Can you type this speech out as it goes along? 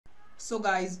So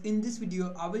guys, in this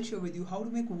video I will share with you how to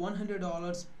make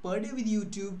 $100 per day with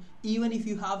YouTube even if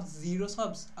you have 0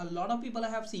 subs. A lot of people I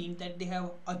have seen that they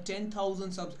have a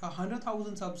 10,000 subs,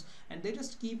 100,000 subs, and they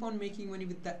just keep on making money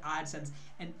with the AdSense,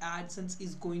 and AdSense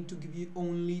is going to give you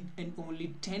only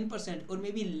 10% or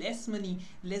maybe less money,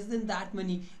 less than that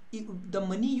money. The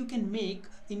money you can make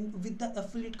in with the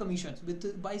affiliate commissions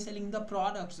by selling the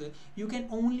products, you can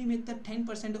only make the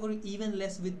 10% or even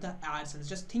less with the AdSense.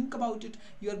 Just think about it.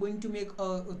 You are going to make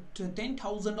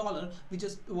 $10,000 with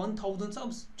just 1,000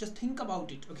 subs. Just think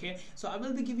about it. Okay, so I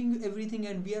will be giving you everything,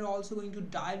 and we are also going to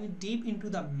dive deep into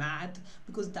the math,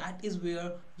 because that is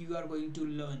where you are going to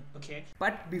learn. Okay,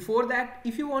 but before that,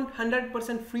 if you want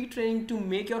 100% free training to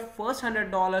make your first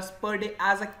 $100 per day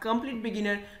as a complete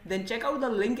beginner, then check out the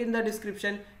link in the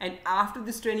description, and after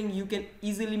this training you can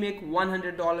easily make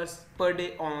 $100 per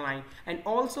day online. And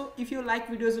also, if you like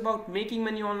videos about making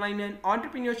money online and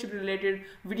entrepreneurship related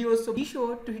videos, so be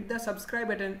sure to hit the subscribe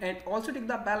button and also click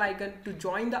the bell icon to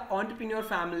join the entrepreneur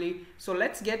family. So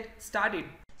let's get started.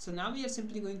 So now we are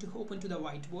simply going to open to the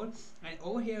whiteboard, and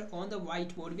over here on the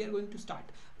whiteboard we are going to start.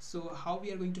 So how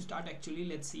we are going to start, actually,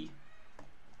 let's see.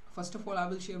 First of all, I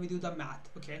will share with you the math.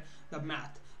 Okay, the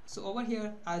math. So over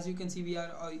here, as you can see, we are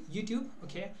YouTube.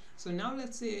 Okay, so now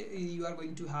let's say you are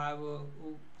going to have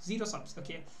 0 subs.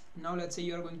 Okay, now let's say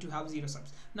you are going to have 0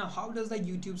 subs. Now how does the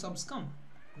YouTube subs come?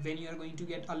 When you are going to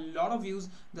get a lot of views,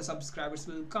 the subscribers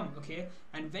will come. Okay,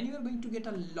 and when you are going to get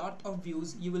a lot of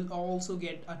views, you will also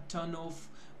get a ton of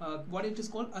what it is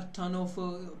called, a ton of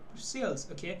sales.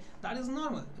 Okay, that is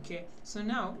normal. Okay, so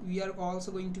now we are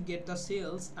also going to get the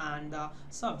sales and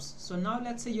subs. So now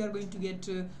let's say you are going to get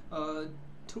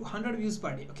 100 views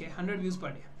per day. Okay, 100 views per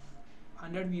day,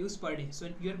 100 views per day. So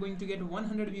you are going to get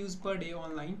 100 views per day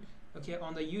online. Okay,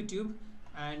 on the YouTube.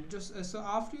 And just so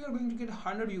after you are going to get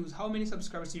 100 views, how many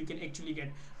subscribers you can actually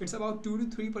get? It's about 2 to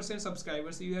 3%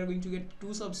 subscribers. So you are going to get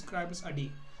 2 subscribers a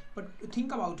day. But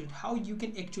think about it, how you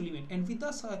can actually make. And with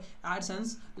this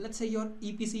AdSense, let's say your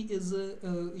EPC is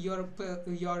you're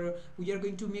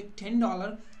going to make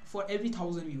 $10 for every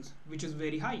 1,000 views, which is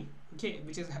very high. Okay,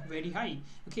 which is very high.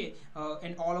 Okay,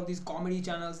 and all of these comedy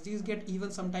channels, these get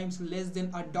even sometimes less than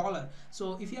 $1.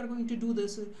 So if you are going to do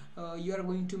this, you are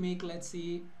going to make, let's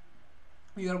say,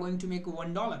 you are going to make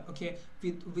 $1. Okay,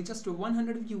 with just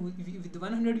 100 views, with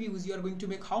 100 views you are going to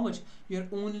make how much? You are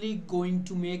only going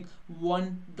to make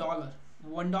 $1.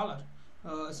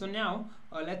 So now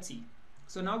let's see.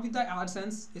 So now with the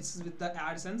AdSense, it's with the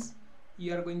AdSense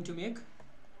you are going to make,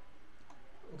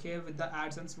 okay, with the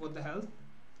AdSense, what the hell.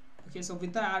 Okay, so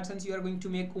with the AdSense you are going to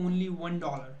make only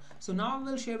 $1. So now I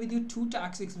will share with you 2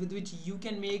 tactics with which you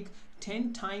can make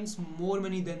 10 times more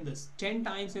money than this, 10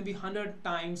 times, maybe 100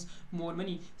 times more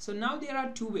money. So now there are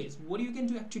 2 ways. What you can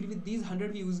do actually with these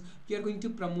 100 views, you are going to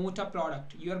promote a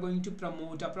product. You are going to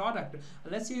promote a product.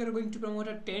 Let's say you are going to promote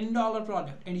a $10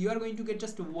 product and you are going to get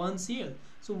just 1 sale.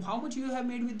 So how much you have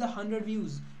made with the 100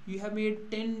 views? You have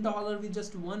made $10 with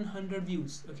just 100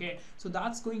 views. Okay, so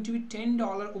that's going to be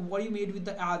 $10 of what you made with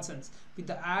the AdSense. With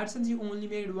the AdSense you only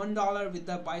made $1. With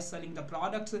the by selling the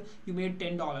products you made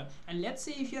 $10. And let's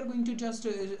say if you are going to just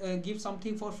give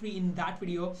something for free in that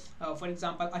video, for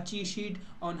example, a cheat sheet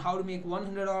on how to make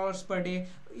 $100 per day.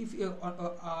 If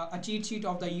a cheat sheet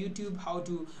of the YouTube, how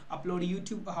to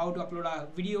upload a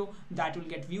video that will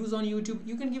get views on YouTube,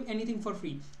 you can give anything for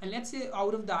free. And let's say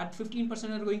out of that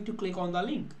 15% are going to click on the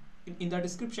link in the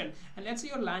description, and let's say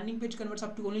your landing page converts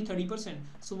up to only 30%.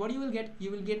 So what you will get? You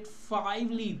will get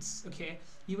 5 leads. Okay,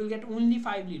 you will get only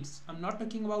 5 leads. I'm not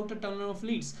talking about a ton of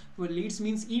leads. Well, leads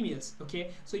means emails.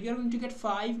 Okay, so you are going to get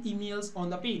 5 emails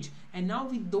on the page, and now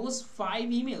with those 5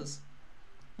 emails,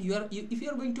 if you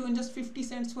are going to earn just 50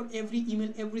 cents for every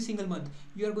email every single month,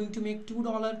 you are going to make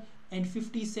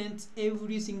 $2.50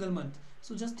 every single month.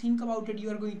 So just think about it.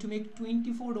 You are going to make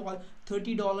 $24,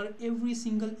 $30 every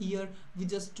single year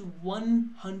with just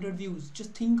 100 views.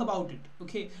 Just think about it.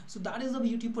 Okay, so that is the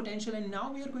beauty potential. And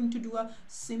now we are going to do a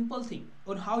simple thing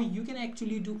on how you can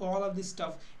actually do all of this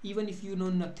stuff even if you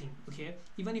know nothing. Okay,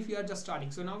 even if you are just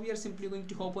starting. So now we are simply going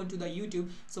to hop onto the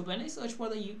YouTube. So when I search for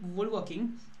the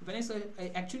woodworking, when I search,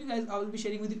 actually guys, I will be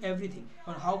sharing with you everything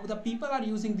on how the people are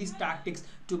using these tactics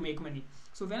to make money.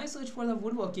 So when I search for the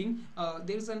woodworking,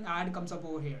 there's an ad comes up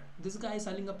over here. This guy is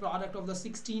selling a product of the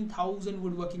 16,000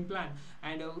 woodworking plan,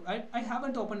 and I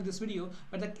haven't opened this video,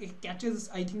 but the catch is,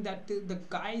 I think that the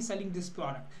guy is selling this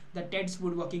product, the Ted's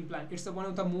woodworking plan. It's one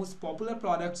of the most popular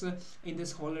products in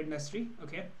this whole industry.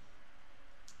 Okay,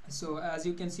 so as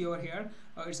you can see over here,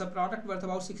 it's a product worth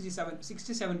about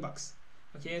 67 bucks.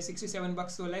 okay, 67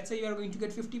 bucks. So let's say you are going to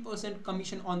get 50%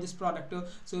 commission on this product,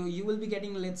 so you will be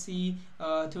getting, let's see,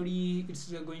 30,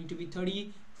 it's going to be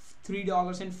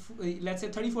 $33 and let's say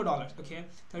 $34, okay,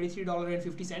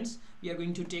 $33.50. We are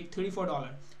going to take $34,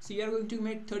 so you are going to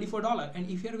make $34. And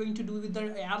if you are going to do with the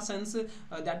Adsense,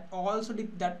 that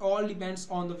all depends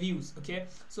on the views, okay.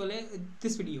 So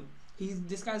this video,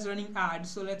 this guy's running ads,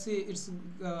 so let's say it's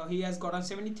he has got on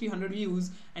 7,300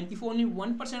 views, and if only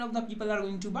 1% of the people are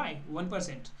going to buy,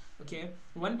 1%, okay,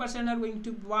 1% are going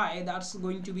to buy, that's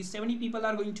going to be 70 people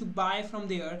are going to buy from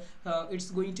there. It's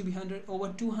going to be 100 over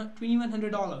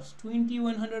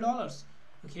 $2,100,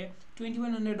 okay,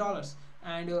 $2,100.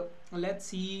 And let's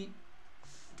see,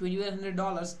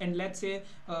 $2,100. And let's say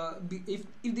if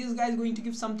this guy is going to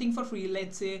give something for free,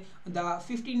 let's say the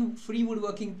 15 free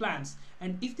woodworking plans,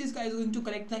 and if this guy is going to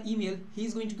collect the email, he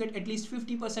is going to get at least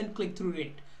 50% click-through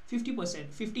rate.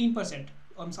 50%, 15%,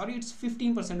 I'm sorry, it's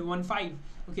 15%, 1-5.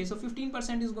 Okay, so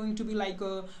 15% is going to be like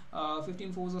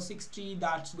 15 4s or 60,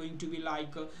 that's going to be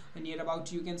like near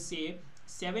about, you can say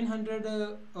 700,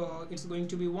 it's going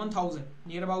to be 1,000,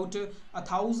 near about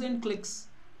 1,000 clicks,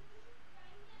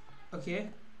 okay,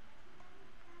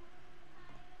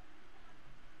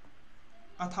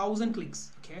 1,000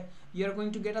 clicks, okay, you are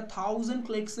going to get 1,000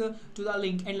 clicks to the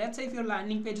link. And let's say if your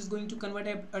landing page is going to convert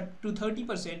to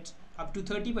 30%, up to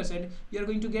 30%, you are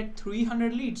going to get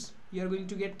 300 leads. You are going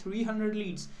to get 300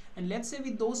 leads, and let's say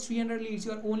with those 300 leads,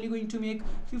 you are only going to make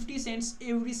 50 cents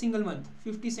every single month,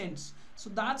 50 cents. So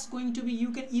that's going to be, you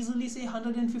can easily say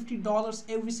 $150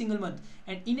 every single month,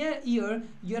 and in a year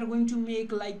you are going to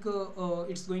make like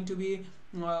it's going to be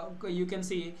you can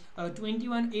say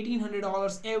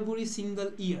 $1,800 every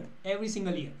single year, every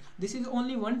single year. This is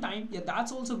only one time, yeah,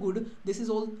 that's also good. This is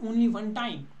only one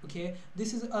time, okay.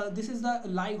 This is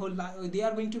the they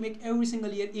are going to make every single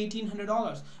year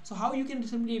 $1,800. So how you can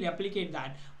simply replicate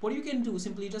that? What you can do,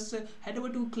 simply just head over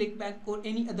to Clickbank or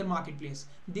any other marketplace.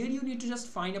 There you need to just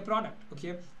find a product,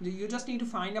 okay. You just need to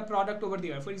find a product over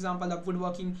there. For example, the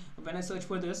woodworking, when I search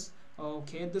for this,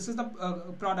 okay, this is the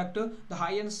product, the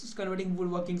highest converting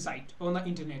woodworking site on the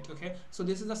internet, okay. So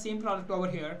this is the same product over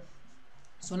here.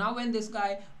 So now when this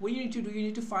guy, what you need to do, you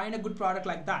need to find a good product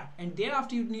like that, and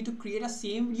thereafter you need to create a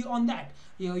same video on that.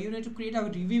 You need to create a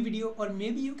review video, or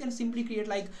maybe you can simply create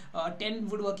like 10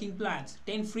 woodworking plans,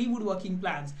 10 free woodworking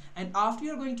plans. And after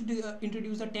you're going to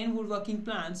introduce the 10 woodworking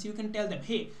plans, you can tell them,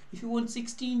 hey, if you want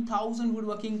 16,000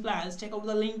 woodworking plans, check out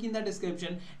the link in the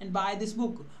description and buy this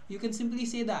book. You can simply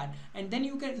say that, and then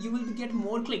you will get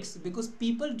more clicks, because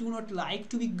people do not like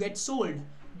to get sold.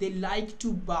 They like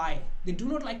to buy. They do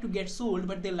not like to get sold,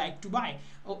 but they like to buy.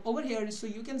 Over here, so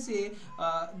you can say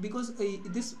because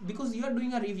you are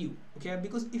doing a review, okay,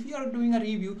 because if you are doing a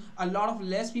review, a lot of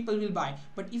less people will buy.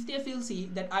 But if they feel, see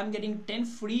that I'm getting 10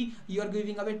 free, you are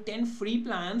giving away 10 free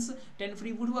plans, 10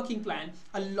 free woodworking plan,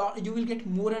 you will get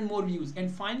more and more views, and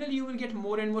finally you will get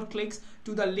more and more clicks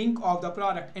to the link of the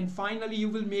product, and finally you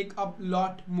will make a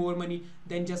lot more money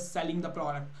than just selling the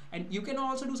product. And you can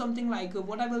also do something like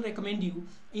what I will recommend you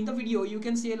in the video. You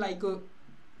can say like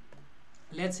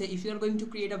let's say if you are going to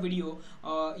create a video,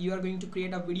 you are going to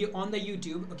create a video on the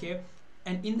YouTube, okay,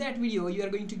 and in that video you are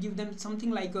going to give them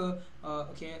something like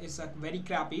okay, it's a very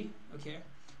crappy, okay,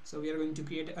 so we are going to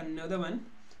create another one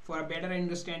for a better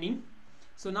understanding.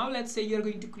 So now let's say you are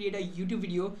going to create a YouTube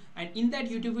video, and in that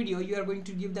YouTube video you are going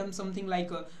to give them something like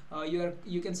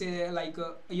you can say like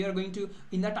you are going to,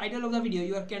 in the title of the video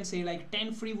you can say like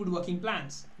 10 free woodworking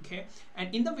plans, okay,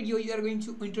 and in the video you are going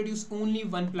to introduce only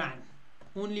one plan,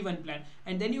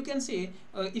 and then you can say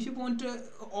if you want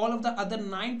all of the other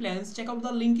 9 plans, check out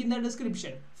the link in the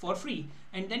description for free.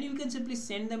 And then you can simply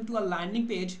send them to a landing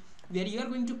page where you are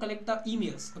going to collect the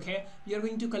emails, okay. You are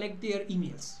going to collect their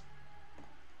emails,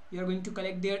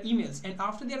 and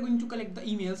after they are going to collect the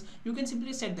emails, you can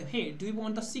simply set them, hey, do you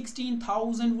want the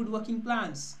 16,000 woodworking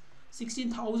plans,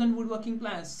 16,000 woodworking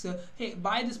plans, hey,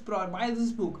 buy this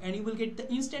book, and you will get the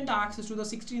instant access to the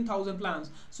 16,000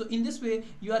 plans. So in this way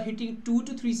you are hitting 2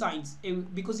 to 3 signs,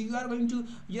 because you are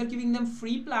giving them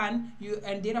free plan,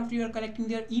 and thereafter you are collecting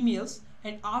their emails,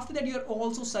 and after that you are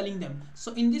also selling them.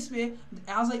 So in this way,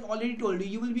 as I already told you,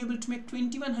 you will be able to make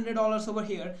 $2,100 over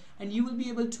here, and you will be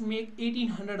able to make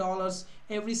 $1,800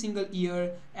 every single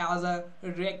year as a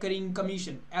recurring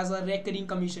commission,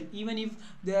 even if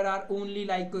there are only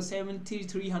like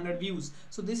 7,300 views.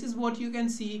 So this is what you can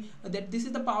see, that this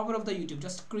is the power of the YouTube.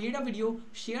 Just create a video,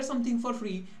 share something for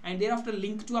free, and thereafter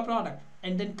link to a product,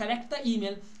 and then collect the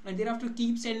email, and thereafter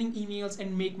keep sending emails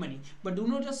and make money. But do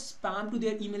not just spam to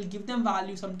their email. Give them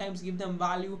value, sometimes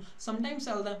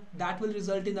sell them. That will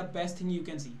result in the best thing you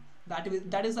can see.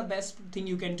 that is the best thing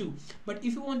you can do. But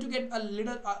if you want to get a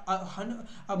little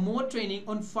a more training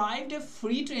on 5-day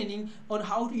free training on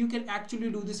how you can actually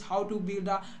do this, how to build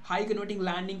a high converting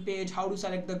landing page, how to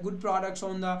select the good products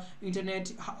on the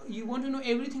internet, you want to know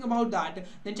everything about that,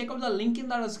 then check out the link in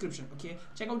the description. Okay,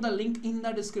 check out the link in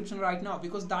the description right now,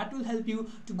 because that will help you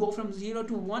to go from $0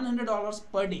 to $100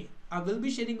 per day. I will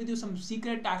be sharing with you some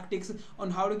secret tactics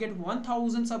on how to get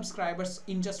 1000 subscribers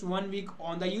in just 1 week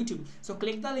on the YouTube. So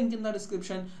click the link in the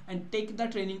description and take the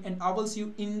training, and I will see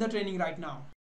you in the training right now.